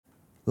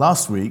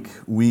Last week,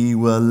 we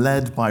were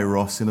led by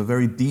Ross in a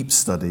very deep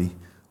study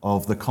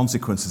of the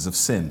consequences of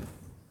sin.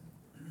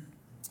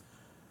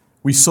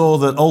 We saw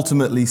that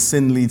ultimately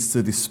sin leads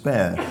to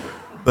despair,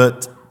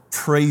 but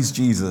praise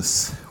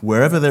Jesus,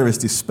 wherever there is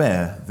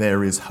despair,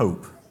 there is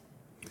hope.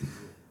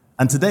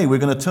 And today we're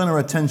going to turn our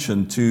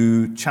attention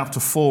to chapter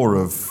 4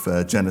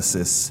 of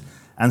Genesis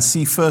and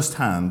see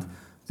firsthand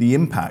the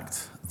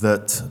impact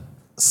that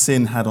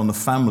sin had on the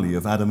family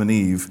of Adam and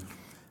Eve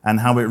and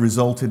how it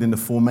resulted in the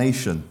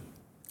formation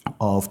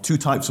of two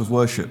types of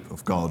worship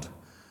of God.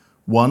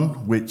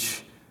 One,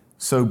 which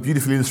so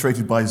beautifully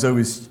illustrated by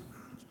Zoe's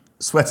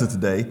sweater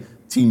today,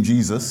 Team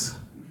Jesus,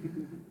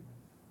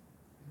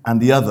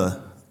 and the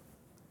other,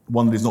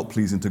 one that is not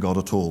pleasing to God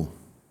at all.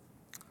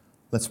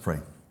 Let's pray.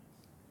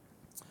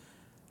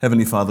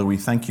 Heavenly Father, we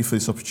thank you for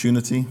this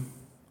opportunity.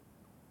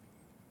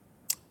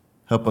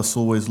 Help us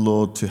always,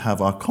 Lord, to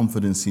have our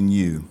confidence in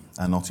you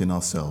and not in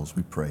ourselves,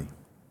 we pray.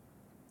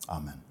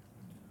 Amen.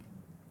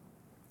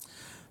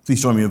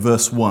 Please join me in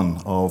verse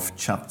 1 of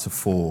chapter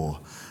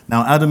 4.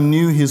 Now Adam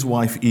knew his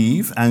wife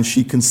Eve, and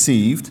she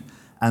conceived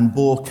and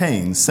bore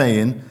Cain,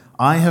 saying,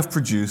 I have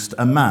produced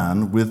a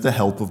man with the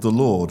help of the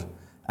Lord.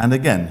 And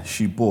again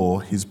she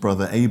bore his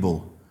brother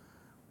Abel.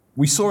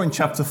 We saw in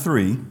chapter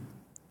 3,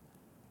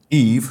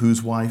 Eve,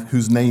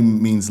 whose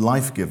name means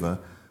life giver,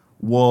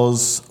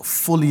 was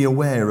fully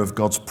aware of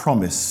God's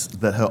promise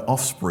that her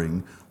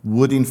offspring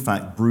would in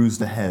fact bruise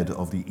the head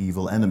of the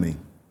evil enemy,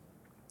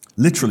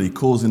 literally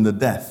causing the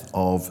death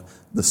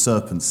of the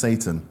serpent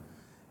Satan.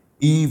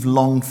 Eve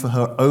longed for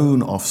her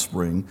own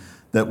offspring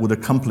that would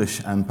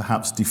accomplish and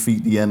perhaps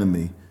defeat the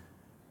enemy.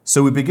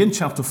 So we begin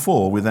chapter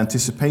 4 with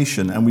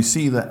anticipation, and we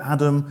see that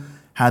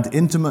Adam had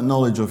intimate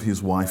knowledge of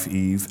his wife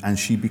Eve, and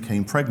she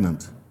became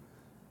pregnant.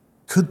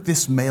 Could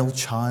this male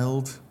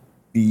child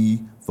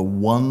be the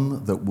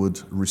one that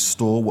would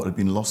restore what had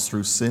been lost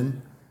through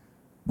sin?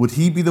 Would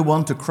he be the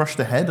one to crush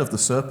the head of the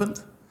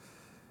serpent?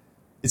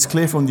 It's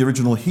clear from the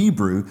original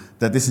Hebrew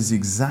that this is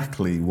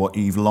exactly what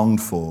Eve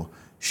longed for.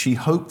 She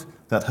hoped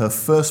that her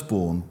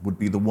firstborn would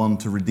be the one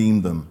to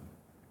redeem them.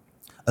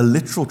 A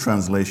literal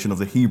translation of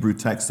the Hebrew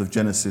text of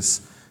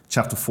Genesis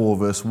chapter 4,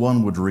 verse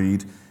 1 would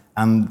read,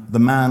 And the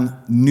man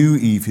knew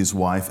Eve his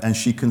wife, and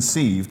she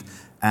conceived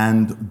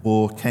and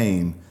bore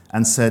Cain,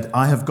 and said,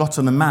 I have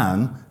gotten a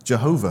man,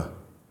 Jehovah.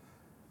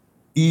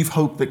 Eve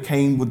hoped that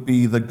Cain would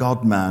be the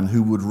God-man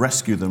who would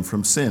rescue them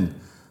from sin,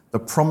 the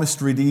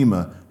promised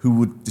Redeemer who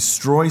would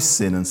destroy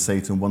sin and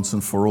Satan once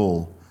and for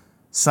all.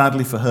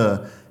 Sadly for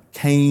her,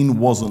 Cain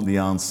wasn't the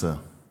answer.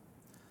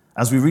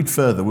 As we read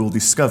further, we'll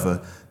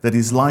discover that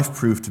his life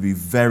proved to be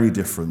very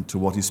different to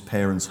what his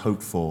parents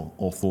hoped for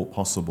or thought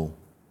possible.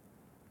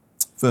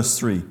 Verse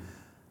 3,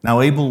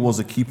 Now Abel was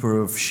a keeper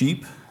of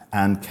sheep,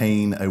 and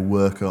Cain a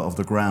worker of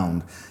the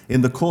ground.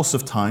 In the course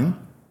of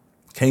time,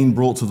 Cain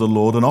brought to the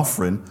Lord an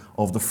offering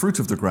of the fruit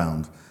of the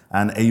ground,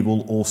 and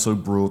Abel also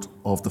brought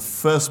of the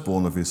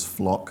firstborn of his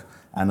flock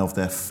and of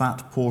their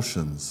fat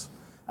portions.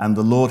 And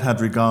the Lord had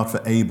regard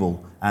for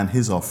Abel and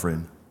his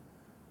offering,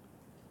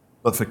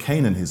 but for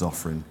Cain and his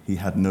offering he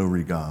had no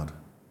regard.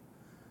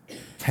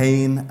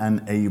 Cain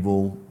and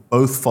Abel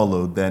both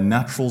followed their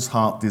natural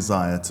heart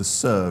desire to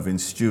serve in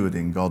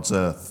stewarding God's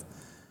earth.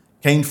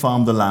 Cain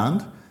farmed the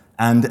land,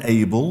 and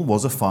Abel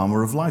was a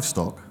farmer of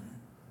livestock.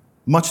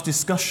 Much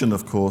discussion,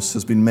 of course,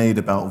 has been made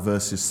about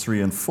verses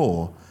 3 and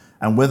 4,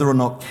 and whether or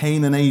not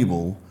Cain and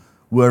Abel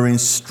were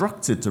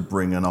instructed to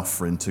bring an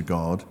offering to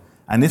God,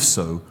 and if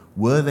so,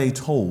 were they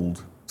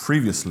told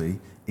previously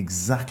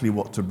exactly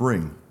what to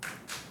bring?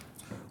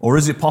 Or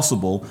is it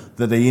possible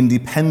that they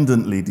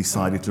independently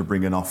decided to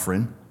bring an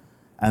offering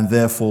and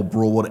therefore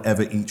brought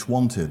whatever each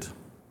wanted?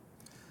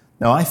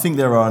 Now, I think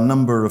there are a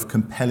number of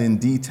compelling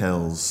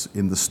details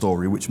in the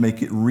story which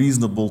make it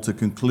reasonable to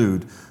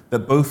conclude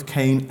that both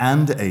Cain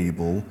and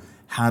Abel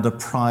had a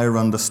prior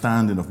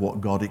understanding of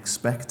what God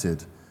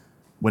expected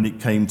when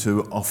it came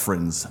to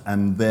offerings,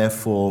 and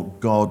therefore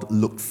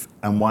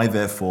why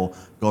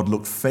God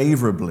looked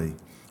favorably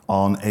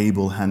on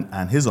Abel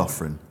and his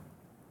offering.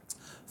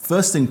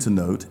 First thing to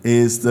note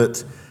is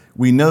that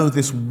we know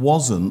this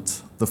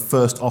wasn't the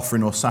first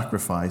offering or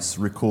sacrifice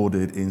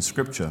recorded in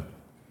Scripture.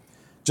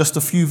 Just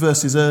a few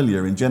verses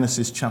earlier, in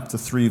Genesis chapter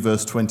 3,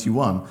 verse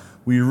 21,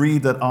 we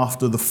read that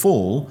after the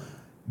fall,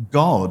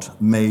 God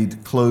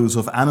made clothes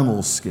of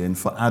animal skin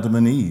for Adam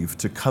and Eve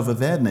to cover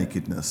their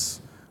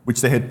nakedness,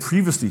 which they had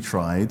previously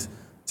tried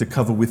to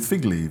cover with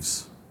fig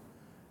leaves.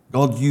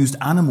 God used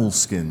animal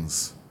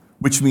skins,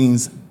 which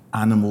means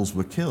animals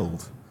were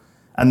killed.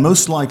 And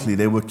most likely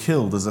they were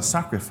killed as a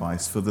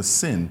sacrifice for the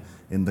sin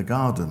in the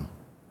garden.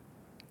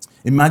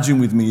 Imagine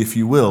with me, if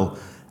you will,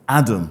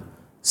 Adam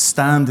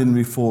standing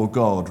before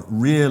God,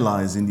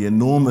 realizing the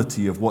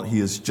enormity of what he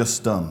has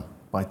just done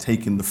by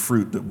taking the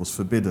fruit that was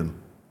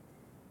forbidden.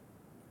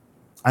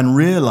 And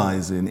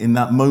realizing in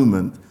that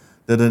moment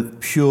that a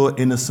pure,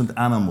 innocent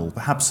animal,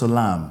 perhaps a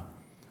lamb,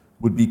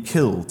 would be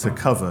killed to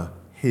cover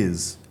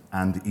his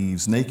and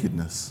Eve's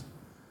nakedness.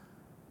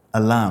 A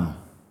lamb.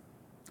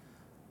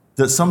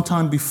 that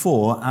sometime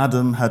before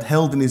Adam had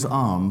held in his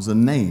arms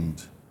and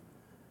named.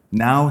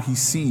 Now he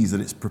sees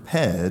that it's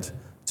prepared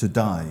to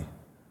die.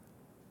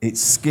 Its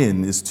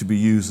skin is to be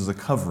used as a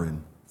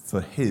covering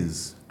for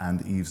his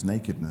and Eve's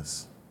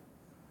nakedness.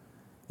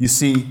 You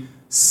see,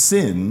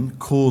 sin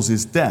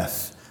causes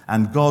death,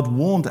 and God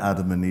warned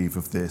Adam and Eve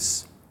of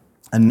this.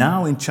 And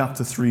now in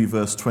chapter 3,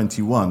 verse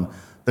 21,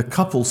 the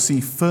couple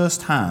see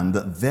firsthand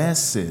that their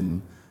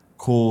sin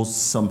caused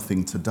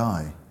something to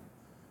die.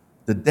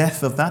 The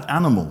death of that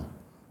animal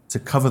to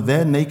cover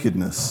their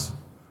nakedness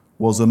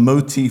was a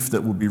motif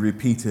that would be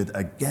repeated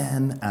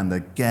again and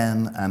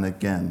again and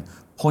again,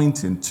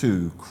 pointing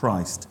to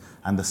Christ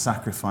and the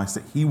sacrifice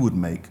that he would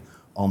make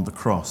on the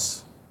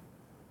cross.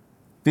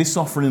 This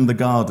offering in the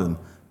garden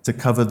to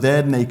cover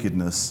their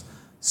nakedness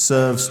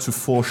serves to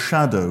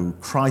foreshadow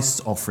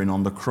Christ's offering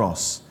on the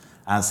cross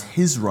as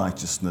his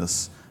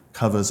righteousness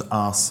covers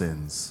our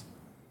sins.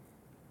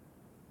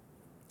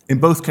 In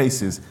both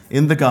cases,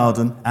 in the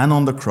garden and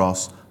on the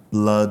cross,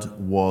 blood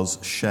was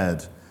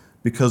shed.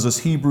 Because as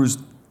Hebrews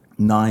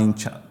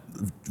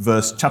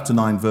chapter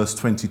 9, verse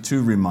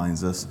 22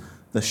 reminds us,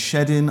 the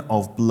shedding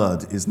of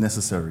blood is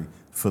necessary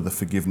for the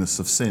forgiveness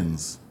of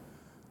sins.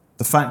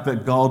 The fact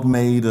that God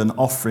made an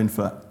offering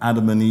for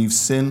Adam and Eve's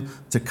sin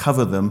to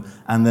cover them,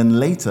 and then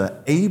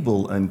later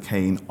Abel and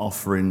Cain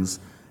offerings,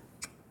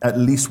 at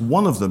least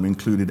one of them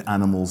included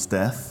animals'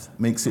 death,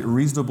 makes it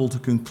reasonable to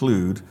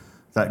conclude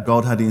that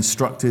God had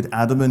instructed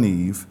Adam and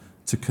Eve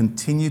to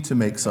continue to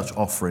make such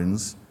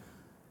offerings,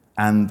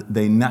 and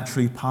they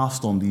naturally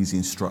passed on these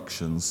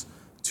instructions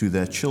to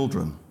their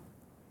children.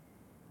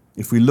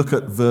 If we look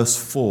at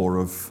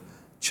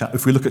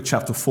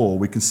chapter 4,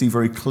 we can see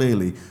very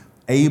clearly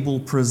Abel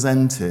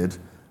presented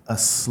a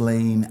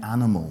slain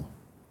animal.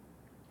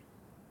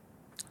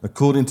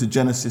 According to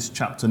Genesis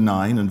chapter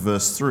 9 and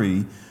verse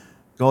 3,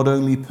 God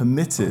only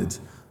permitted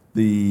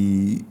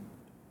the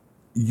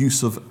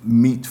use of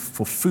meat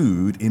for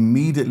food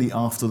immediately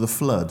after the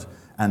flood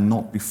and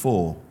not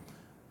before.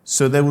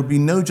 So there would be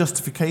no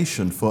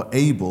justification for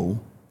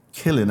Abel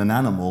killing an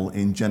animal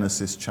in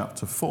Genesis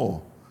chapter 4,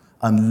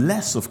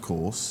 unless, of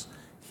course,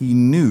 he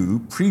knew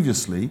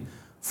previously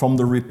from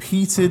the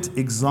repeated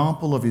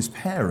example of his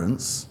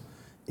parents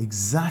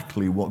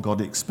exactly what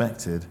God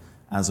expected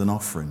as an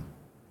offering.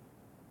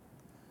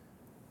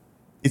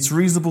 It's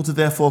reasonable to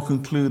therefore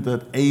conclude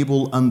that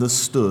Abel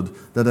understood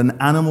that an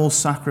animal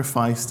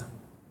sacrificed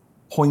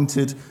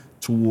pointed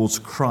towards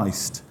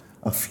Christ,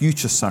 a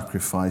future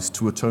sacrifice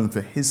to atone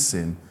for his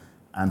sin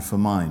and for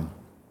mine.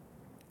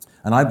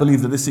 And I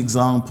believe that this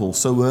example,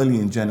 so early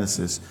in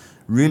Genesis,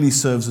 really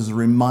serves as a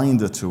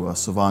reminder to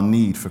us of our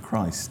need for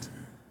Christ.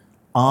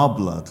 Our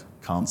blood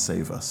can't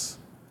save us.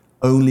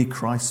 Only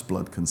Christ's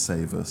blood can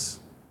save us.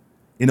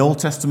 In Old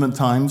Testament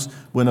times,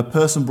 when a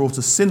person brought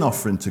a sin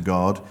offering to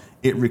God,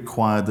 it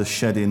required the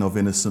shedding of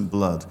innocent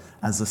blood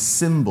as a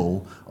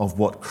symbol of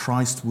what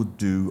Christ would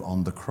do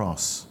on the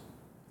cross.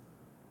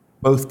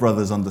 Both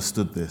brothers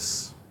understood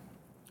this.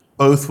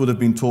 Both would have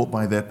been taught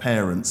by their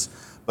parents,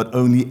 but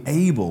only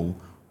Abel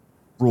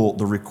brought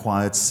the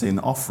required sin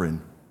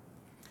offering.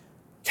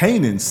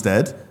 Cain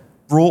instead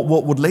brought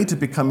what would later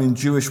become in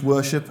Jewish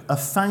worship a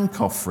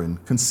thank offering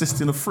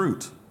consisting of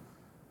fruit.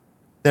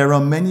 There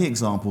are many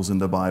examples in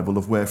the Bible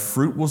of where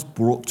fruit was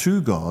brought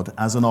to God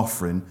as an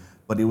offering,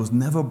 but it was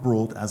never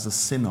brought as a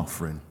sin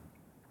offering.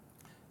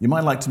 You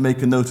might like to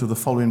make a note of the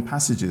following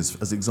passages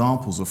as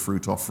examples of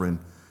fruit offering.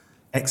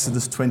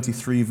 Exodus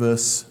 23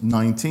 verse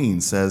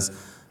 19 says,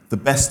 "The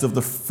best of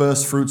the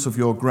first fruits of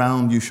your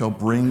ground you shall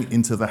bring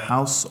into the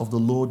house of the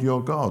Lord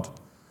your God."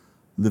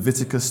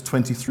 Leviticus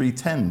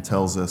 23:10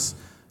 tells us,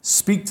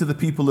 "Speak to the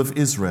people of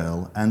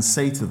Israel and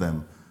say to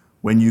them,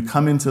 when you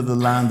come into the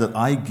land that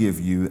I give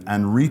you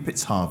and reap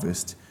its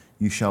harvest,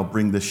 you shall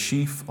bring the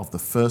sheaf of the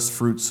first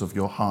fruits of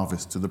your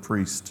harvest to the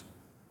priest."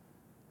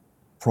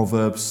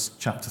 Proverbs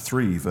chapter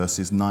 3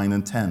 verses 9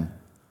 and 10.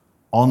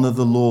 "Honor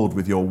the Lord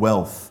with your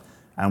wealth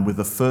and with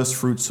the first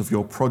fruits of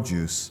your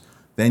produce.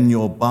 Then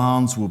your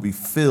barns will be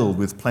filled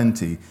with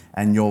plenty,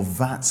 and your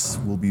vats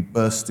will be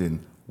bursting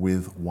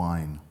with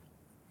wine."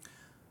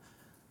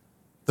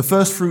 The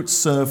first fruits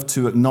served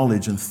to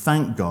acknowledge and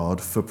thank God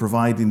for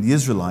providing the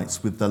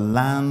Israelites with the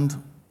land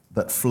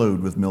that flowed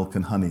with milk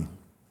and honey.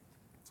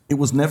 It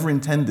was never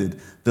intended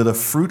that a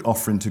fruit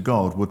offering to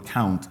God would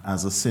count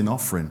as a sin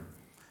offering,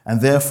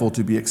 and therefore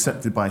to be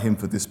accepted by him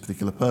for this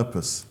particular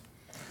purpose.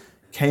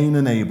 Cain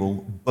and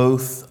Abel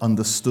both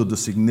understood the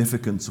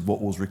significance of what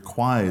was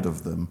required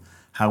of them.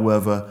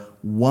 However,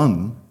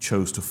 one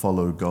chose to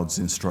follow God's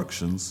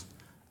instructions,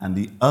 and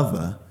the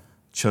other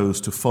chose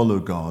to follow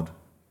God,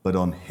 but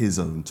on his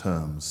own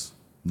terms,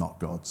 not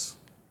God's.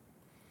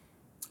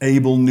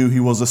 Abel knew he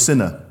was a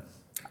sinner,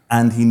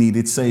 and he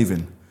needed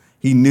saving.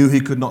 He knew he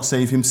could not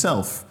save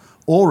himself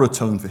or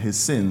atone for his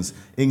sins.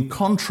 In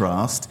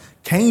contrast,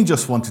 Cain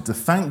just wanted to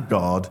thank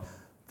God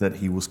that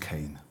he was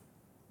Cain.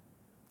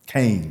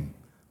 Cain,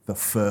 the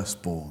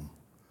firstborn.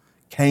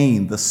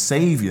 Cain, the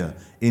savior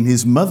in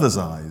his mother's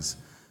eyes.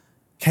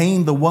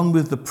 Cain, the one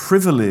with the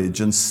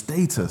privilege and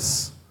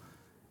status.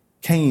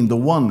 Cain, the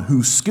one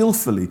who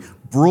skillfully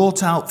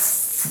brought out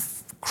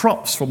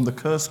crops from the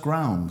cursed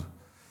ground.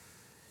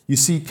 You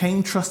see,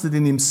 Cain trusted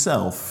in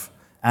himself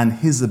and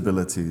his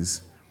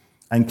abilities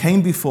and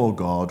came before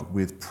God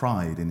with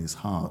pride in his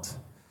heart.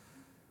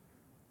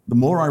 The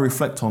more I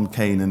reflect on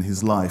Cain and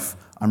his life,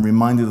 I'm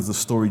reminded of the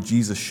story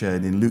Jesus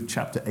shared in Luke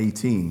chapter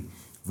 18,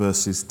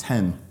 verses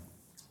 10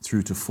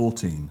 through to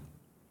 14.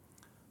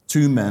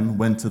 2 men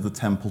went to the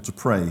temple to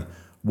pray.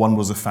 One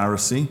was a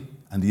Pharisee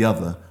and the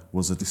other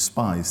was a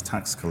despised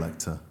tax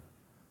collector.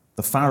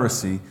 The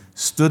Pharisee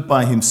stood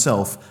by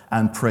himself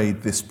and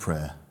prayed this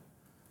prayer: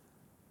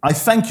 I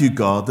thank you,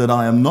 God, that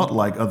I am not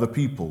like other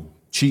people,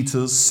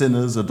 cheaters,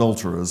 sinners,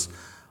 adulterers.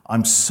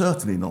 I'm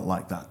certainly not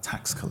like that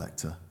tax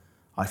collector.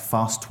 I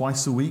fast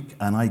twice a week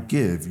and I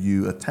give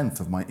you 1/10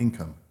 of my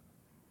income.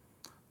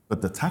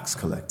 But the tax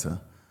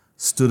collector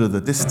stood at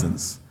a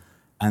distance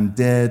and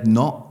dared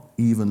not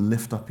even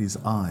lift up his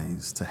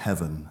eyes to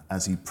heaven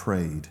as he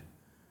prayed.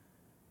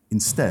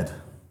 Instead,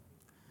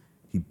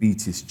 he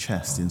beat his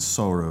chest in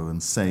sorrow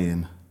and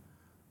saying,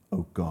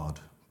 "Oh God,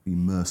 be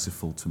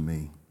merciful to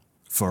me,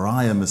 for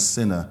I am a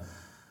sinner."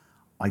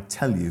 I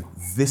tell you,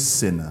 this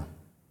sinner,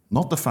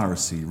 not the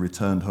Pharisee,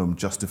 returned home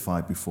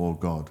justified before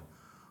God.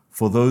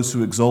 For those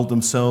who exalt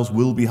themselves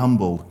will be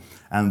humbled,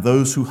 and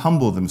those who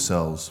humble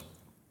themselves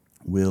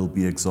will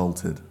be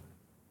exalted.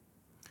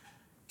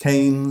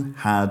 Cain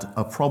had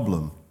a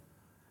problem.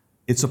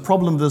 It's a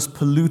problem that's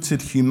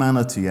polluted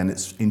humanity and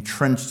it's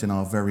entrenched in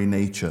our very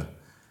nature.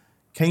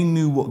 Cain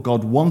knew what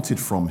God wanted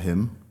from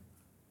him,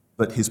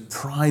 but his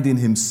pride in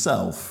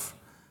himself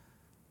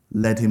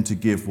led him to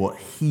give what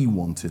he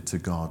wanted to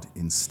God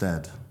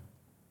instead.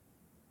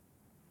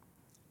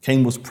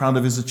 Cain was proud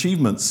of his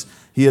achievements.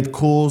 He had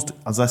caused,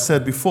 as I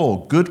said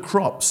before, good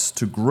crops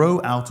to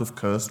grow out of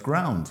cursed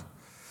ground.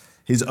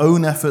 His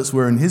own efforts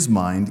were in his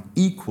mind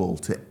equal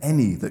to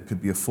any that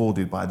could be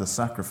afforded by the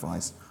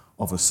sacrifice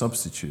of a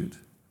substitute.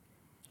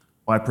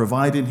 By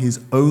providing his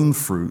own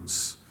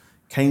fruits,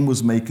 Cain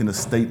was making a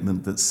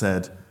statement that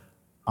said,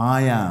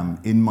 I am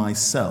in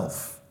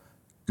myself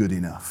good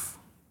enough.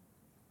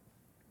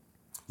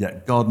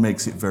 Yet God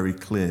makes it very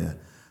clear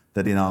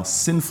that in our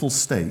sinful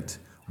state,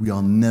 we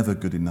are never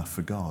good enough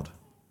for God.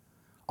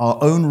 Our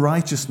own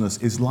righteousness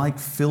is like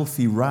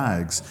filthy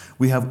rags.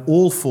 We have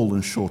all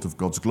fallen short of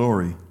God's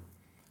glory.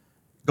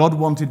 God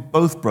wanted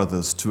both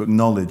brothers to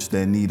acknowledge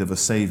their need of a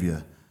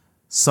Savior,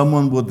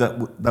 someone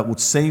that would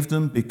save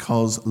them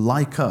because,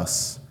 like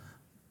us,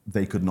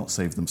 they could not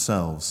save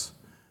themselves.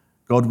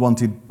 God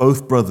wanted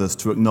both brothers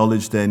to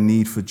acknowledge their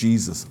need for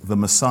Jesus, the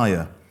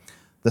Messiah.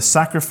 The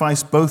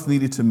sacrifice both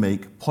needed to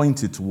make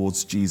pointed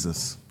towards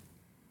Jesus.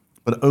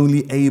 But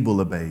only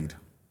Abel obeyed.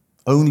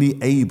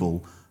 Only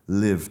Abel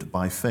lived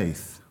by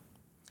faith.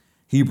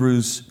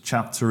 Hebrews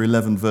chapter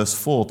 11 verse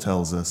 4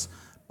 tells us,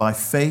 by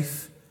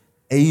faith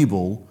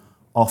Abel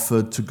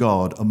offered to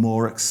God a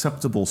more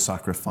acceptable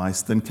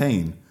sacrifice than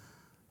Cain,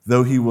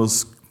 though he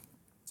was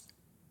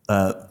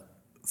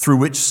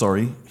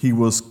he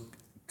was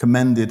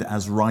commended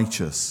as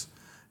righteous.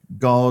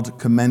 God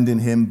commending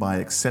him by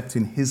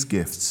accepting his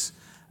gifts,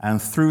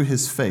 and through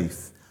his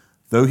faith,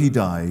 though he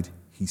died,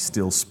 he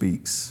still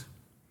speaks.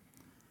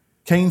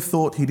 Cain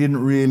thought he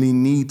didn't really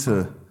need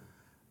to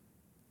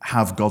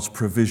have God's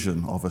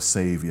provision of a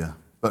Savior,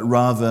 but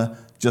rather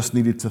just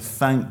needed to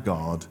thank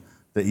God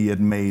that he had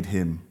made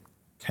him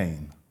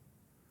Cain.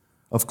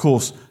 Of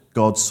course,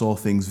 God saw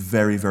things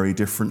very, very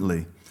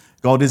differently.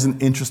 God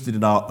isn't interested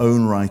in our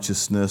own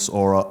righteousness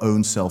or our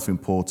own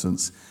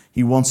self-importance.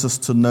 He wants us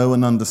to know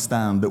and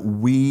understand that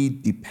we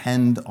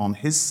depend on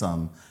his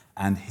Son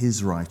and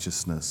his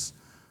righteousness.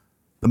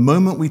 The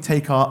moment we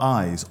take our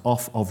eyes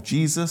off of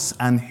Jesus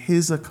and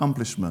his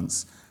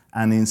accomplishments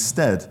and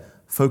instead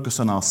focus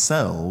on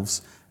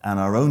ourselves and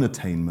our own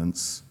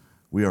attainments,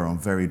 we are on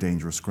very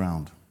dangerous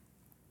ground.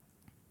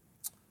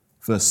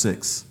 Verse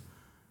 6.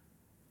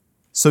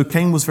 So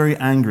Cain was very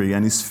angry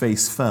and his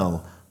face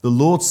fell. The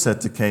Lord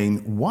said to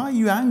Cain, why are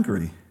you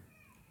angry?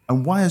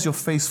 And why has your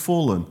face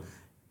fallen?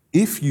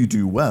 If you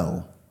do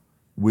well,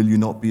 will you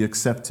not be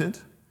accepted?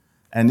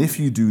 And if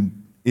you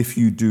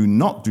do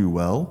not do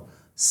well,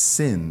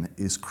 sin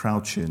is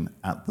crouching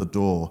at the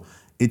door.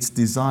 Its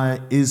desire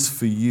is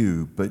for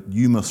you, but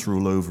you must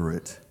rule over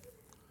it.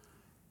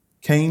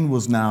 Cain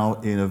was now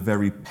in a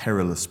very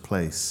perilous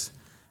place.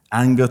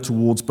 Anger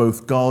towards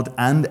both God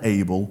and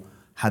Abel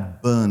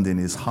had burned in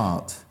his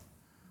heart.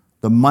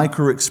 The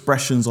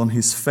micro-expressions on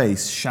his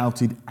face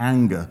shouted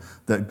anger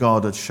that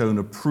God had shown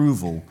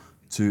approval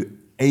to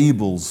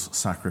Abel's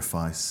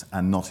sacrifice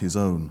and not his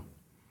own.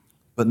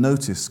 But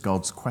notice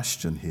God's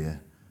question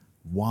here.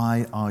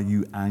 Why are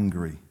you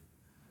angry?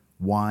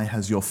 Why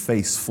has your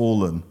face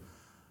fallen?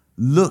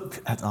 Look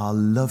at our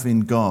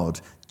loving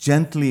God,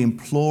 gently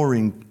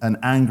imploring an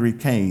angry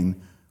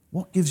Cain.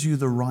 What gives you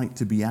the right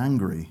to be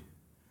angry?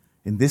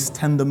 In this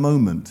tender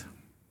moment,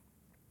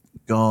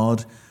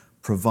 God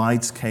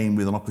provides Cain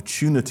with an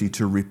opportunity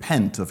to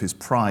repent of his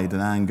pride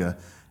and anger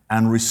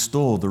and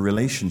restore the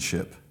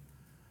relationship.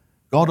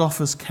 God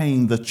offers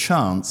Cain the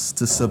chance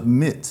to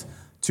submit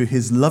to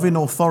his loving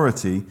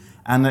authority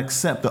and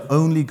accept that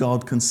only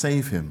God can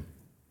save him.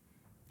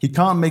 He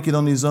can't make it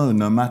on his own,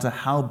 no matter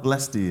how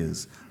blessed he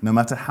is, no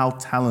matter how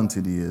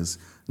talented he is,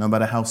 no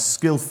matter how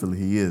skillful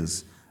he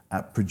is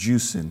at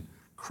producing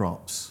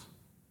crops.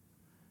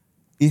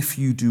 If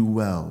you do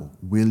well,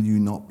 will you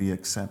not be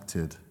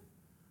accepted?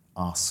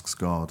 Asks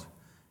God.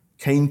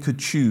 Cain could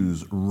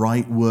choose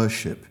right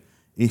worship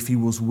if he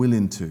was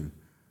willing to,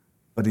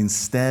 but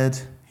instead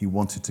he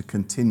wanted to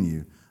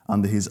continue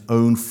under his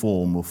own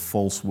form of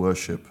false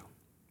worship.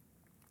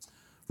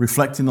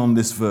 Reflecting on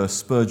this verse,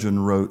 Spurgeon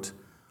wrote,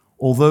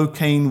 "Although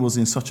Cain was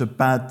in such a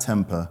bad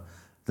temper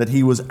that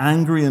he was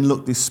angry and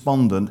looked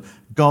despondent,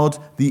 God,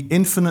 the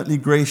infinitely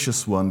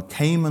gracious one,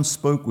 came and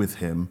spoke with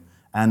him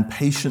and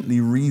patiently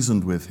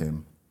reasoned with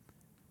him.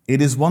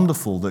 It is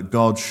wonderful that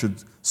God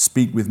should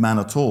speak with man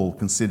at all,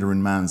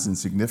 considering man's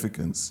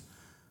insignificance.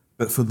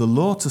 But for the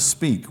Lord to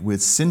speak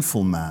with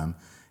sinful man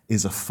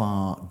is a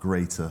far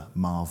greater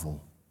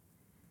marvel.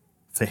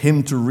 For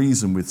him to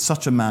reason with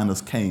such a man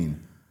as Cain,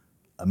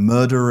 a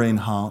murderer in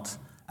heart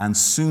and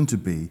soon to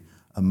be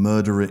a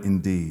murderer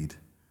indeed,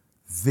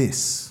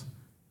 this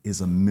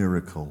is a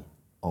miracle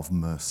of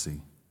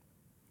mercy."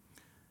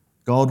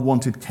 God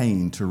wanted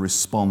Cain to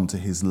respond to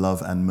his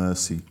love and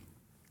mercy.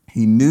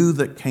 He knew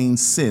that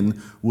Cain's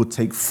sin would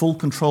take full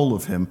control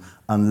of him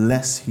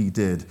unless he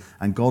did.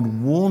 And God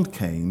warned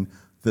Cain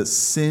that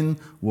sin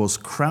was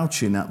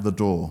crouching at the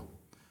door.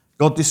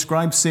 God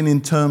described sin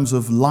in terms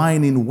of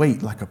lying in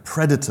wait like a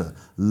predator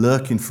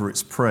lurking for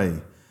its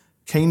prey.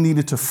 Cain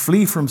needed to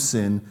flee from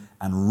sin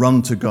and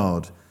run to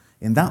God.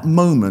 In that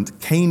moment,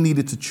 Cain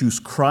needed to choose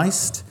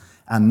Christ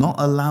and not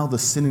allow the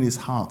sin in his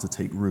heart to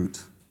take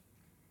root.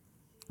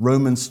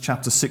 Romans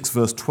chapter 6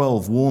 verse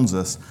 12 warns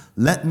us,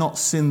 "Let not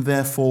sin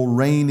therefore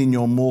reign in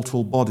your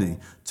mortal body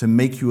to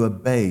make you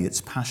obey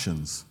its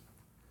passions."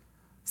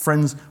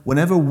 Friends,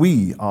 whenever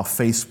we are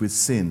faced with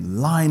sin,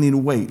 lying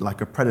in wait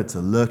like a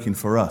predator lurking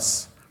for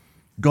us,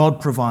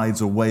 God provides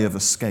a way of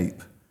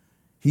escape.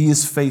 He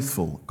is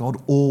faithful.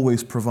 God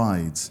always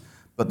provides.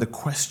 But the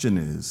question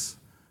is,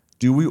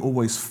 do we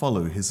always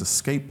follow his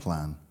escape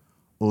plan,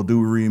 or do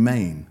we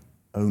remain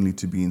only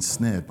to be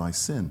ensnared by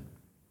sin?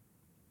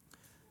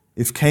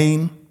 If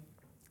Cain,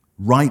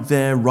 right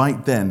there,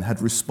 right then,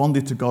 had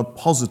responded to God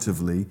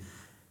positively,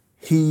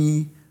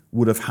 he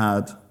would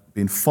have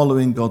been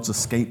following God's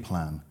escape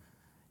plan.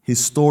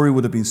 His story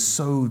would have been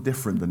so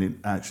different than it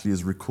actually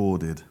is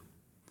recorded.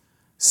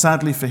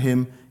 Sadly for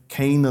him,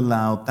 Cain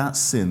allowed that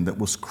sin that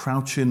was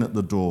crouching at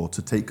the door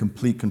to take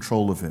complete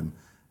control of him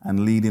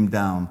and lead him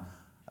down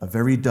a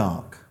very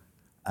dark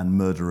and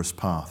murderous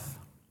path.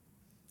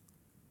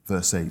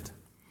 Verse 8.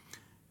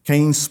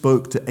 Cain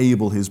spoke to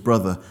Abel, his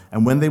brother,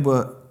 and when they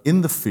were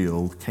in the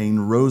field, Cain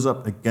rose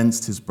up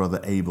against his brother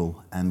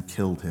Abel and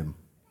killed him.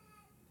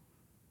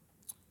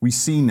 We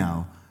see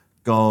now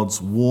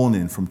God's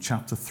warning from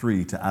chapter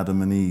 3 to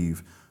Adam and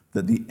Eve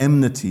that the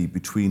enmity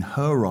between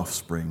her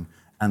offspring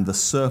and the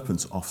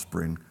serpent's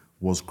offspring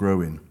was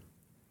growing.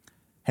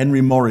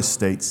 Henry Morris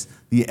states,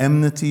 "The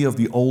enmity of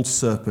the old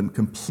serpent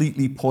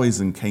completely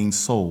poisoned Cain's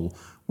soul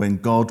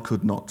when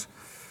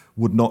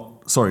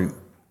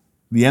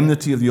the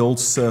enmity of the old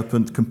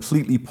serpent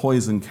completely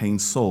poisoned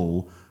Cain's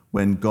soul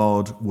when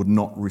God would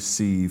not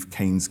receive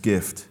Cain's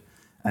gift,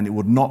 and it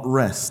would not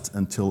rest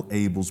until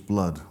Abel's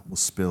blood was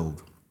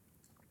spilled."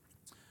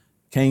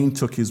 Cain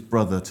took his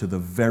brother to the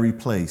very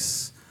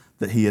place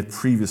that he had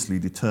previously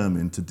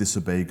determined to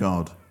disobey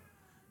God.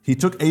 He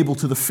took Abel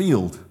to the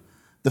field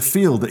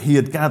that he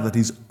had gathered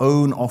his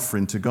own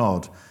offering to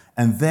God,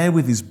 and there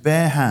with his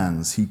bare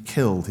hands he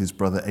killed his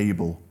brother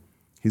Abel.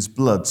 His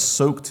blood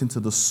soaked into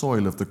the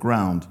soil of the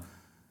ground.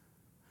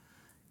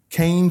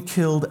 Cain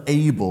killed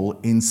Abel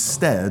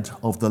instead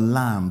of the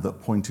lamb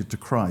that pointed to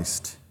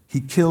Christ.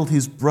 He killed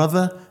his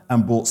brother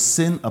and brought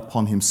sin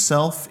upon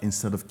himself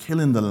instead of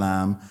killing the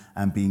lamb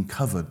and being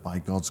covered by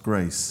God's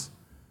grace.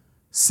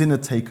 Sin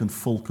had taken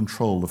full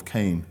control of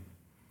Cain.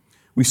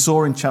 We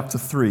saw in chapter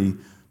 3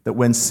 that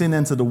when sin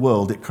entered the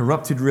world, it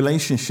corrupted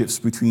relationships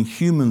between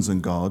humans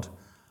and God,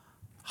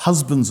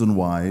 husbands and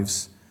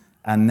wives,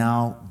 and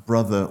now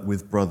brother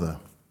with brother.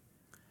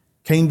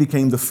 Cain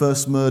became the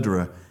first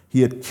murderer.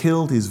 He had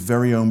killed his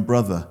very own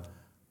brother.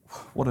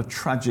 What a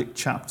tragic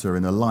chapter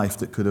in a life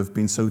that could have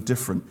been so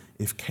different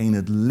if Cain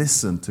had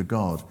listened to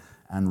God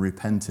and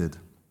repented.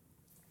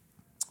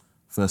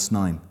 Verse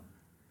 9.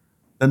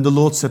 Then the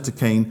Lord said to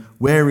Cain,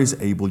 "Where is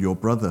Abel your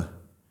brother?"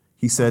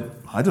 He said,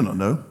 "I do not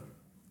know.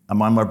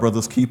 Am I my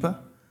brother's keeper?"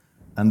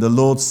 And the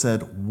Lord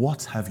said,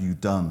 "What have you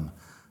done?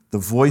 The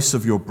voice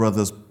of your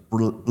brother's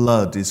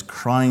blood is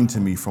crying to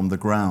me from the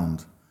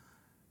ground."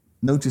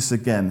 Notice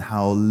again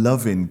how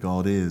loving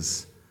God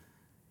is.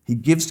 He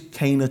gives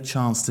Cain a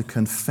chance to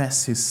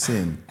confess his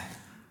sin.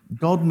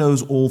 God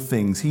knows all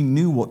things. He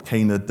knew what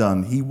Cain had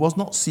done. He was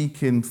not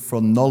seeking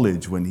for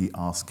knowledge when he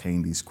asked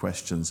Cain these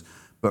questions,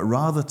 but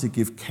rather to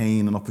give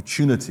Cain an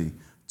opportunity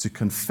to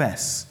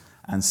confess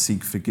and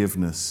seek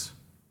forgiveness.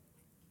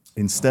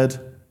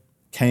 Instead,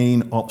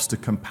 Cain opts to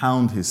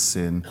compound his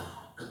sin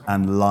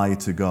and lie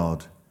to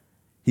God.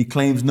 He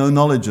claims no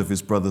knowledge of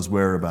his brother's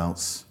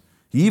whereabouts.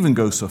 He even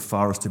goes so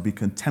far as to be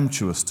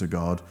contemptuous to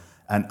God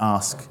and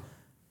ask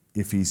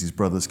if he's his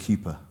brother's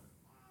keeper.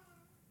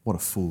 What a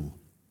fool.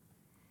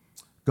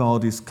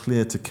 God is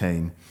clear to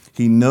Cain.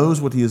 He knows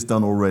what he has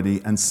done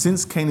already, and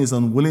since Cain is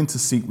unwilling to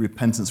seek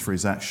repentance for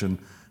his action,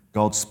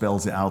 God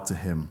spells it out to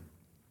him.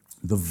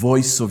 The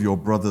voice of your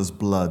brother's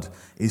blood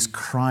is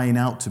crying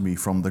out to me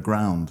from the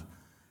ground.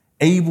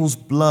 Abel's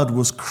blood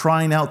was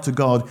crying out to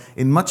God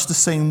in much the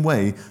same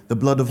way the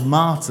blood of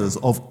martyrs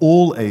of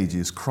all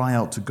ages cry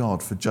out to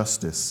God for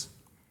justice.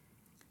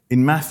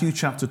 In Matthew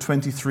chapter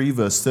 23,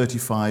 verse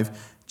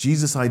 35,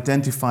 Jesus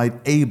identified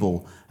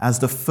Abel as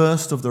the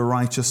first of the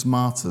righteous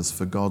martyrs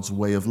for God's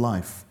way of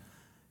life.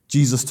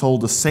 Jesus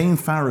told the same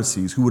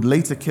Pharisees who would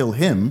later kill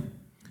him,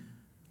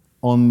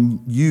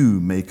 "On you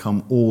may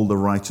come all the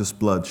righteous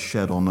blood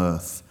shed on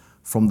earth,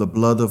 from the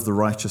blood of the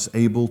righteous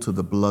Abel to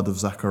the blood of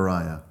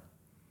Zechariah."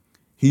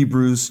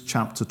 Hebrews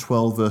chapter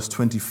 12, verse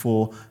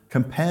 24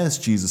 compares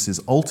Jesus'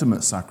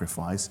 ultimate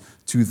sacrifice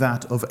to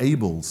that of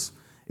Abel's,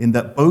 in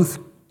that both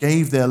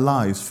gave their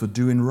lives for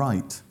doing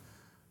right.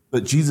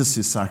 But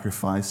Jesus'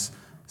 sacrifice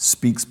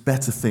speaks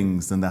better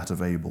things than that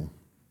of Abel.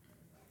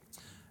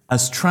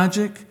 As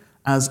tragic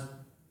as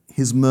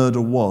his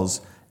murder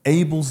was,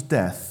 Abel's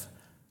death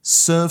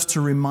serves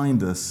to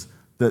remind us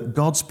that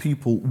God's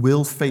people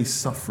will face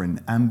suffering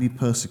and be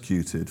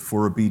persecuted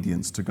for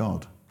obedience to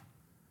God.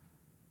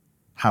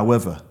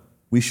 However,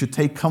 we should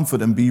take comfort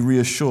and be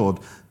reassured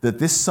that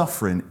this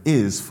suffering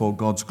is for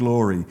God's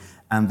glory,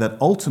 and that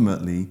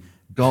ultimately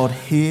God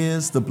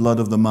hears the blood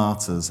of the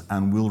martyrs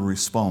and will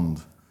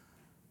respond.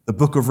 The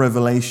book of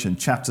Revelation,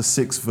 chapter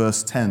 6,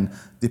 verse 10,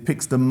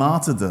 depicts the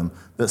martyrdom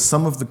that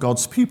some of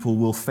God's people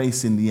will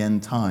face in the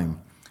end time.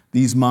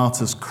 These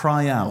martyrs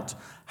cry out,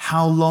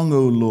 "How long,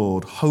 O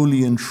Lord,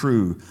 holy and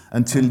true,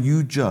 until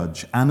you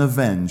judge and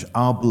avenge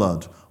our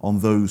blood on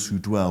those who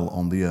dwell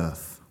on the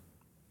earth?"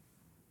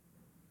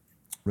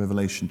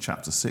 Revelation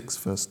chapter 6,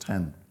 verse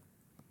 10.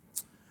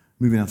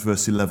 Moving on to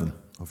verse 11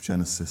 of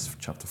Genesis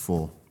chapter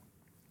 4.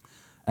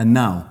 "And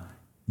now,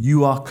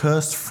 you are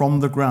cursed from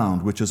the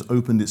ground, which has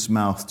opened its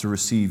mouth to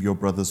receive your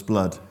brother's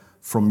blood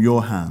from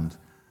your hand.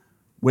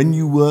 When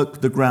you work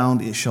the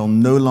ground, it shall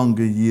no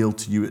longer yield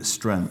to you its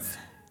strength.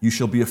 You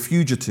shall be a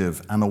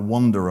fugitive and a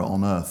wanderer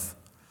on earth."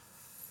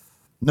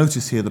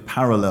 Notice here the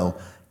parallel.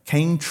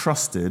 Cain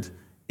trusted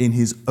in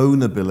his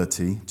own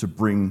ability to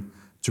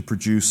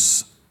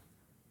produce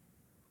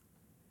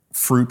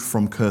fruit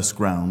from cursed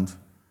ground.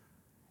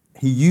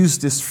 He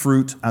used this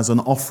fruit as an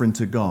offering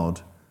to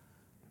God.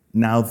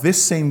 Now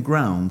this same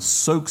ground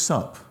soaks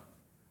up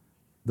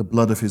the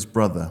blood of his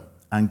brother,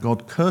 and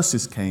God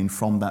curses Cain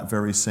from that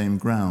very same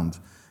ground.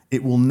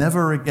 It will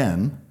never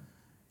again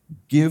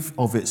give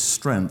of its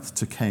strength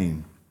to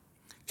Cain.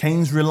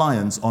 Cain's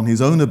reliance on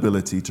his own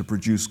ability to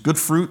produce good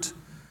fruit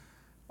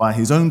by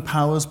his own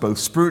powers, both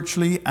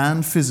spiritually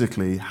and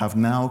physically, have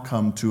now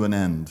come to an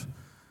end.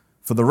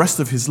 For the rest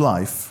of his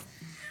life,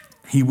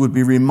 he would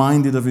be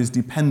reminded of his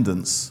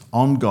dependence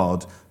on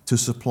God to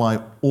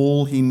supply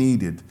all he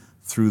needed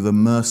through the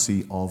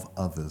mercy of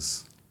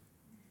others.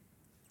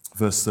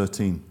 Verse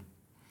 13.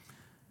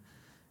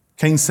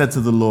 Cain said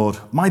to the Lord,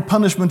 "My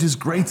punishment is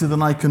greater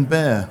than I can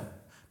bear.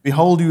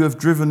 Behold, you have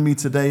driven me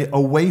today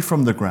away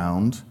from the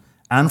ground,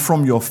 and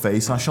from your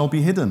face I shall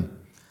be hidden.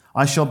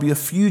 I shall be a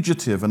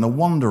fugitive and a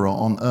wanderer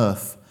on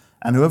earth,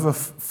 and whoever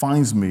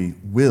finds me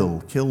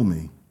will kill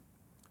me."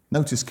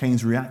 Notice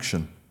Cain's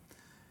reaction.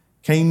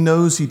 Cain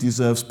knows he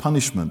deserves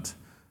punishment,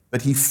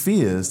 but he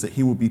fears that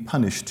he will be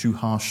punished too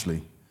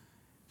harshly.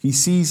 He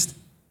sees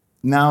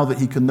now that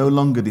he can no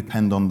longer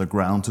depend on the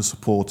ground to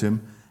support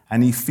him,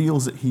 and he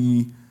feels that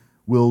he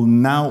will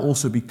now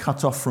also be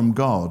cut off from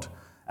God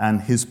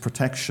and his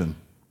protection.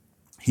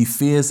 He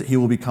fears that he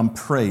will become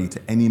prey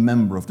to any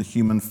member of the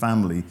human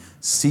family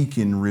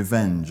seeking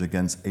revenge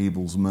against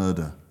Abel's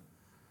murder.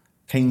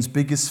 Cain's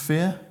biggest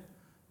fear?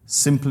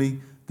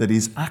 Simply that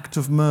his act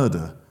of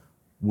murder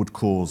would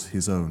cause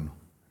his own.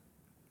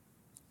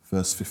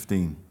 Verse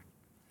 15.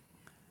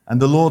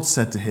 "And the Lord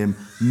said to him,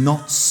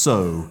 Not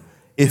so.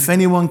 If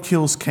anyone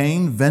kills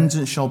Cain,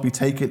 vengeance shall be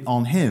taken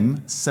on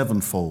him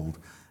sevenfold.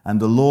 And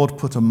the Lord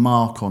put a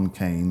mark on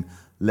Cain,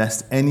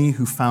 lest any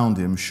who found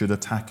him should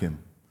attack him.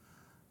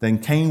 Then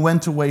Cain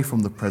went away from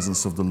the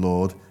presence of the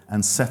Lord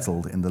and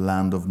settled in the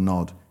land of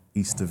Nod,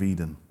 east of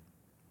Eden."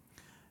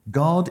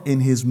 God,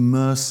 in his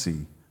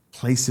mercy,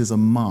 places a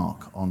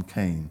mark on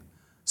Cain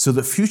so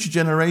that future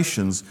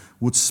generations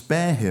would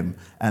spare him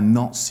and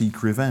not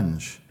seek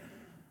revenge.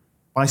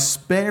 By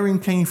sparing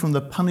Cain from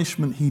the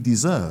punishment he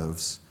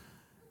deserves,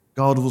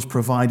 God was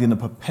providing a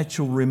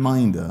perpetual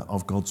reminder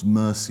of God's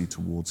mercy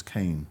towards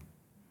Cain.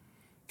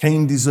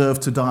 Cain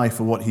deserved to die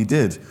for what he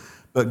did,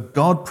 but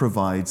God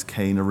provides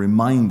Cain a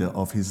reminder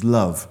of his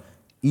love,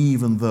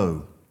 even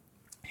though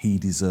he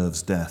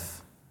deserves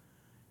death.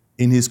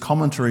 In his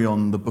commentary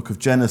on the book of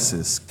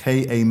Genesis,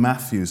 K.A.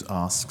 Matthews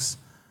asks,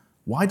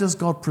 "Why does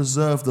God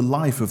preserve the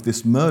life of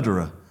this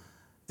murderer?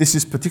 This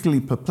is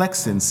particularly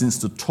perplexing since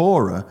the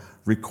Torah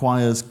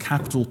requires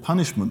capital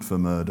punishment for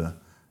murder,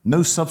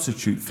 no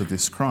substitute for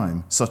this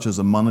crime, such as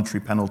a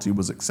monetary penalty,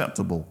 was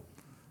acceptable.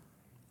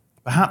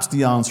 Perhaps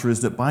the answer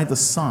is that by the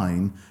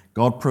sign,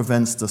 God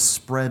prevents the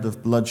spread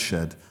of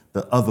bloodshed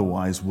that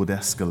otherwise would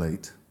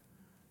escalate.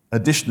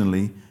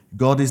 Additionally,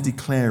 God is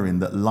declaring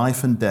that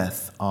life and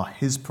death are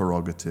his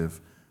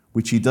prerogative,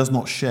 which he does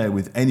not share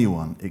with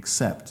anyone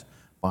except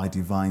by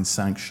divine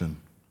sanction.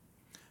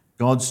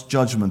 God's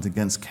judgment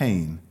against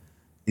Cain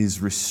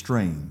is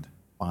restrained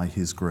by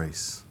his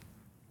grace.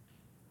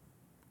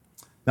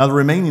 Now, the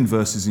remaining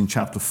verses in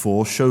chapter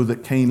 4 show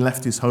that Cain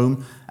left his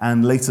home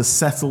and later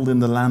settled in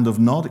the land of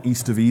Nod,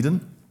 east of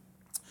Eden.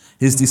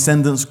 His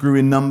descendants grew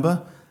in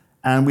number,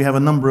 and we have a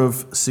number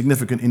of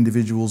significant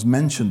individuals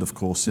mentioned, of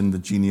course, in the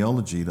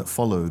genealogy that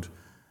followed.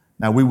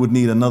 Now, we would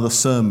need another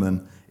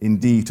sermon,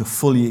 indeed, to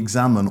fully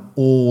examine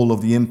all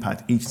of the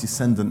impact each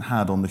descendant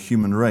had on the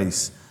human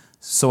race.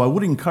 So I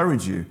would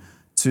encourage you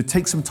to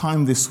take some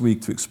time this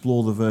week to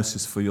explore the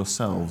verses for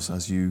yourselves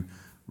as you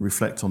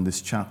reflect on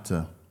this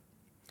chapter.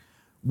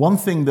 One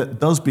thing that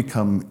does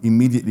become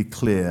immediately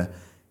clear,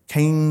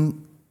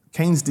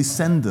 Cain's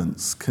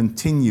descendants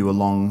continue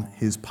along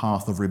his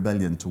path of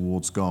rebellion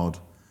towards God,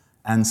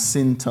 and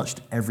sin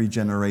touched every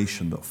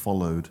generation that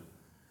followed.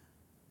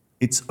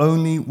 It's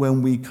only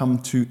when we come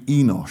to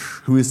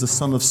Enosh, who is the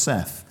son of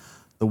Seth,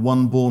 the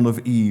one born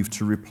of Eve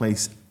to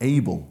replace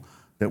Abel,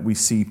 that we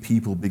see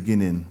people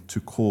beginning to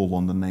call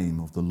on the name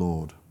of the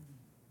Lord.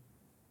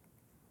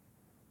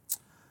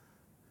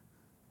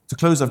 To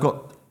close, I've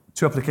got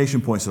two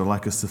application points that I'd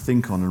like us to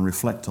think on and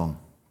reflect on.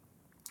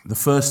 The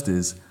first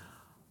is,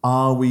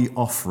 are we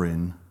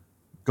offering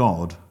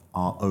God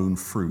our own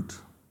fruit?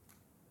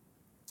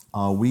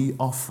 Are we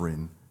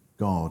offering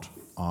God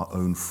our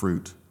own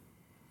fruit?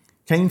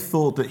 Cain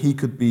thought that he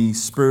could be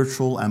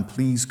spiritual and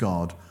please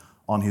God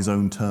on his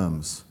own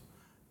terms,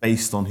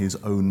 based on his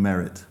own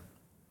merit.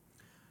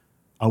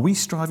 Are we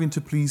striving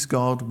to please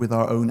God with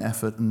our own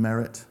effort and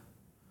merit?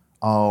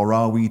 Or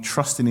are we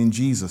trusting in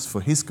Jesus for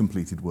his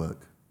completed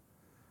work?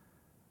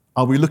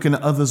 Are we looking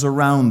at others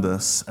around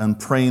us and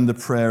praying the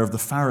prayer of the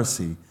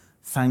Pharisee,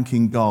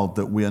 thanking God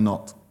that we are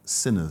not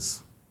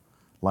sinners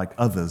like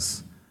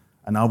others?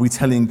 And are we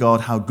telling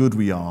God how good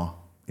we are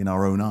in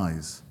our own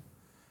eyes?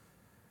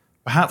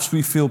 Perhaps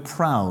we feel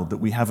proud that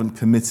we haven't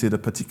committed a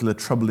particular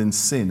troubling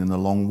sin in a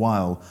long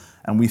while,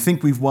 and we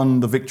think we've won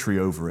the victory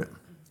over it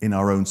in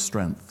our own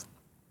strength.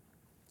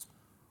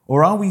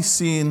 Or are we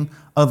seeing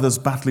others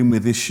battling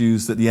with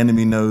issues that the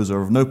enemy knows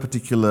are of no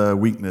particular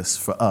weakness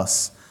for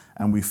us,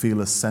 and we feel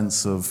a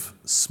sense of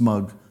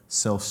smug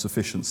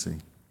self-sufficiency?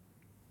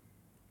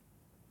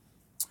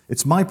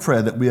 It's my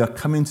prayer that we are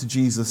coming to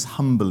Jesus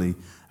humbly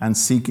and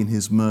seeking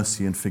his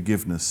mercy and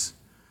forgiveness.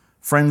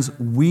 Friends,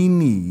 we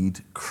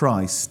need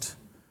Christ,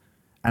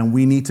 and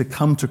we need to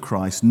come to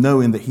Christ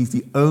knowing that he's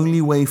the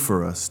only way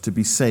for us to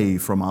be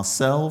saved from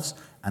ourselves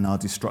and our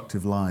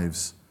destructive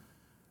lives.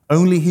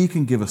 Only he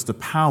can give us the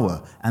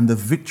power and the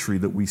victory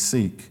that we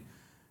seek.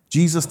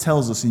 Jesus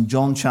tells us in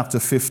John chapter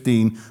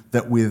 15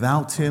 that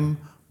without him,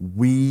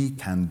 we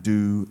can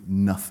do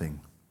nothing.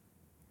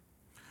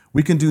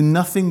 We can do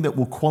nothing that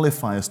will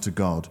qualify us to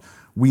God.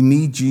 We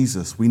need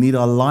Jesus. We need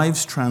our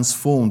lives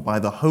transformed by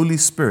the Holy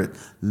Spirit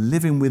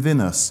living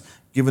within us,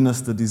 giving us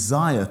the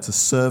desire to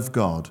serve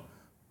God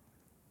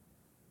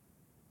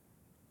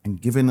and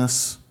giving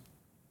us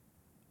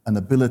an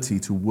ability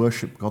to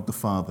worship God the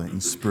Father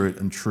in spirit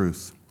and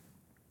truth.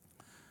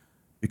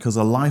 Because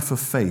a life of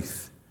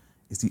faith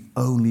is the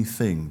only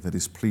thing that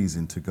is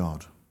pleasing to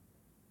God.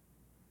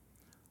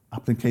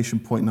 Application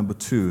point number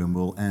 2, and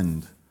we'll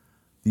end.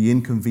 The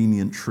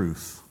inconvenient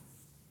truth.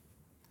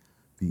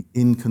 The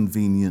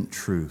inconvenient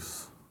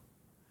truth.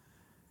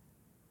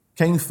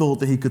 Cain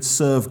thought that he could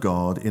serve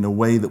God in a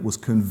way that was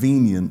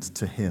convenient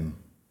to him.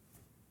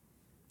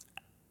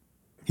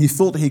 He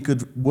thought that he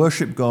could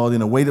worship God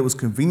in a way that was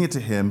convenient to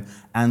him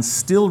and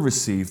still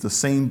receive the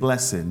same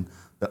blessing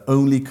that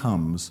only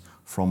comes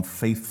from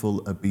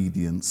faithful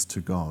obedience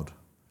to God.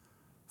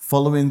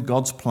 Following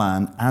God's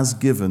plan as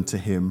given to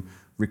him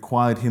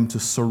required him to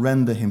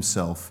surrender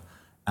himself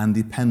and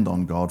depend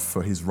on God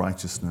for his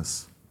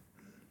righteousness.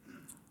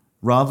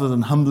 Rather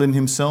than humbling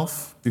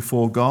himself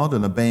before God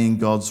and obeying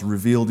God's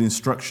revealed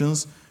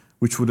instructions,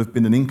 which would have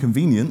been an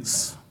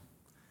inconvenience,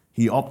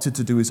 he opted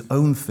to do his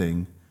own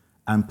thing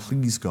and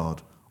please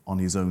God on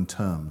his own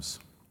terms.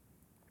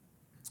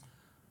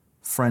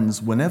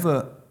 Friends,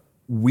 whenever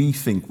we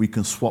think we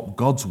can swap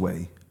God's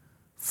way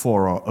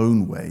for our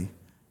own way,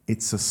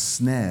 it's a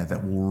snare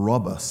that will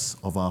rob us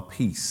of our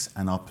peace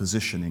and our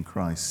position in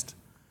Christ.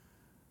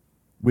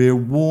 We're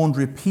warned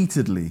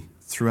repeatedly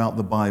throughout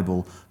the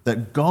Bible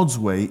that God's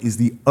way is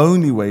the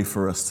only way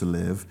for us to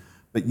live,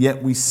 but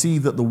yet we see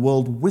that the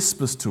world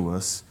whispers to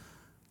us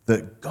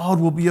that God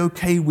will be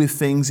okay with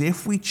things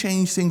if we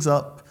change things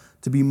up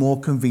to be more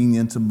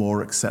convenient and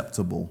more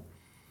acceptable.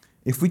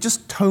 If we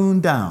just tone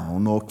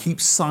down or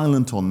keep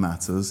silent on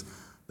matters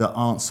that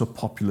aren't so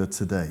popular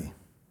today.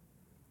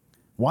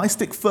 Why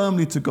stick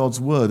firmly to God's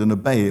word and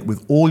obey it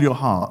with all your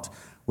heart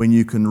when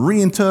you can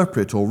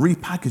reinterpret or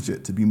repackage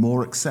it to be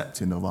more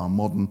accepting of our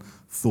modern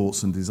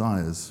thoughts and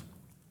desires.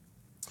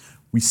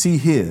 We see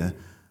here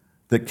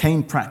that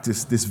Cain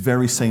practiced this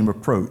very same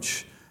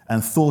approach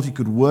and thought he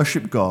could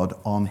worship God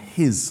on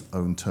his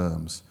own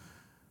terms.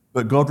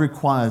 But God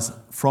requires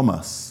from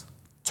us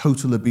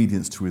total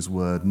obedience to his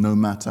word, no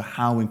matter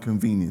how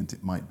inconvenient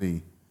it might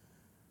be.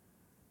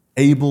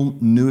 Abel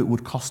knew it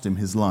would cost him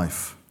his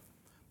life,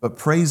 but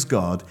praise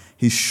God,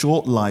 his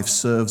short life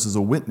serves as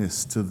a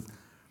witness to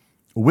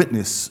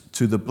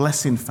the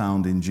blessing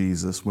found in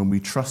Jesus when we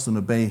trust and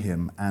obey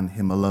him and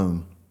him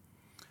alone.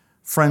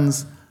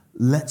 Friends,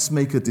 let's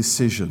make a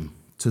decision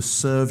to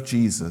serve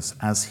Jesus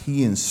as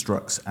he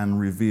instructs and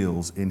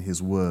reveals in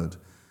his word,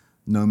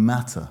 no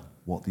matter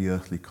what the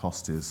earthly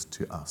cost is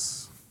to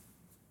us.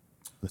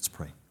 Let's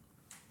pray.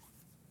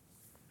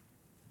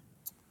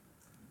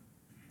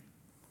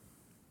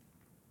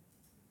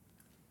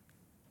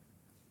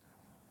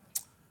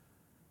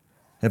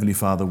 Heavenly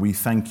Father, we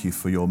thank you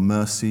for your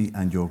mercy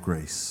and your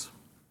grace.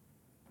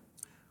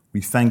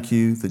 We thank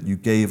you that you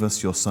gave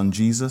us your Son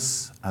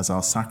Jesus as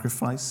our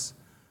sacrifice,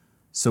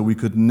 so we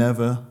could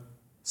never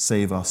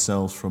save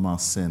ourselves from our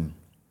sin.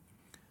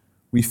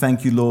 We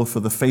thank you, Lord, for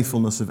the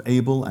faithfulness of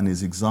Abel and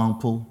his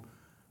example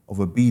of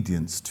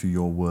obedience to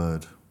your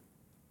word.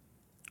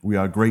 We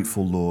are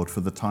grateful, Lord,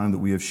 for the time that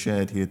we have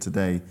shared here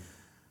today,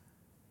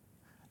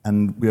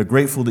 and we are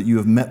grateful that you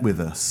have met with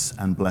us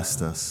and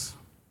blessed us.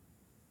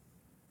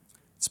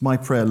 It's my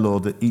prayer,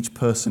 Lord, that each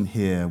person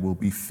here will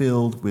be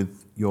filled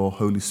with your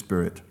Holy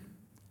Spirit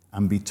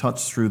and be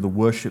touched through the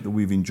worship that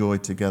we've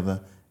enjoyed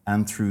together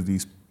and through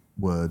these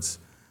words,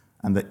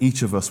 and that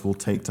each of us will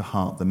take to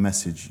heart the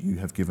message you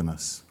have given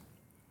us.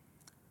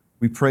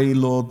 We pray,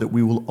 Lord, that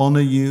we will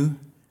honor you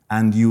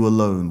and you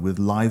alone with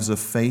lives of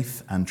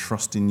faith and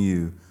trust in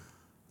you,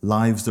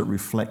 lives that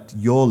reflect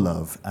your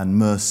love and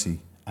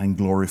mercy and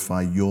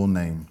glorify your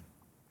name.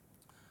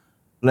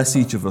 Bless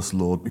each of us,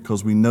 Lord,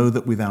 because we know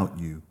that without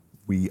you,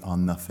 we are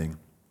nothing.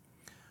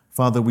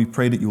 Father, we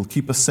pray that you will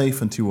keep us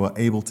safe until we are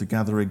able to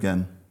gather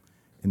again.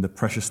 In the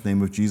precious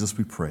name of Jesus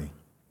we pray.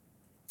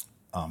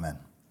 Amen.